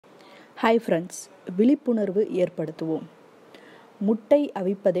Hi friends, விழிப்புணர்வு ஏற்படுத்துவோம். முட்டை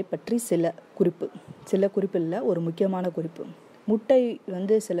அவிப்பதை பற்றி சில குறிப்பு இல்லை, ஒரு முக்கியமான குறிப்பு. முட்டை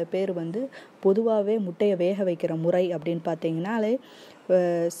சில பேர் பொதுவாகவே முட்டையை வேக வைக்கிற முறை அப்படின்னு பார்த்தீங்கன்னாலே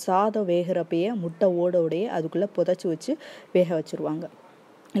சாதம் வேகிறப்பயே முட்டை ஓடோடையே அதுக்குள்ளே புதைச்சி வச்சு வேக வச்சுருவாங்க.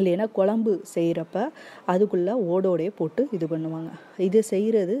 இல்லைன்னா குழம்பு செய்கிறப்ப அதுக்குள்ளே ஓடோடையே போட்டு இது பண்ணுவாங்க. இது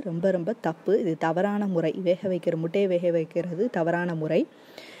செய்கிறது ரொம்ப ரொம்ப தப்பு. இது தவறான முறை. முட்டையை வேக வைக்கிறது தவறான முறை.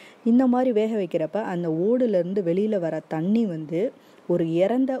 இந்த மாதிரி வேக வைக்கிறப்ப அந்த ஓடுலேருந்து வெளியில் வர தண்ணி ஒரு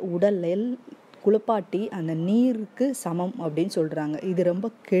இறந்த உடலில் குளிப்பாட்டி அந்த நீருக்கு சமம் அப்படின்னு சொல்கிறாங்க. இது ரொம்ப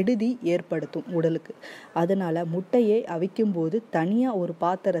கெடுதி ஏற்படுத்தும் உடலுக்கு. அதனால் முட்டையை அவிக்கும்போது தனியாக ஒரு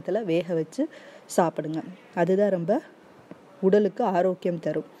பாத்திரத்தில் வேக வச்சு சாப்பிடுங்க. அதுதான் ரொம்ப உடலுக்கு ஆரோக்கியம்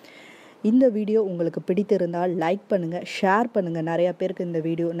தரும். இந்த வீடியோ உங்களுக்கு பிடித்திருந்தால் லைக் பண்ணுங்கள், ஷேர் பண்ணுங்கள். நிறையா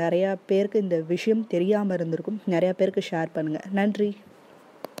பேருக்கு இந்த விஷயம் தெரியாமல் இருந்திருக்கும். நிறையா பேருக்கு ஷேர் பண்ணுங்கள். நன்றி.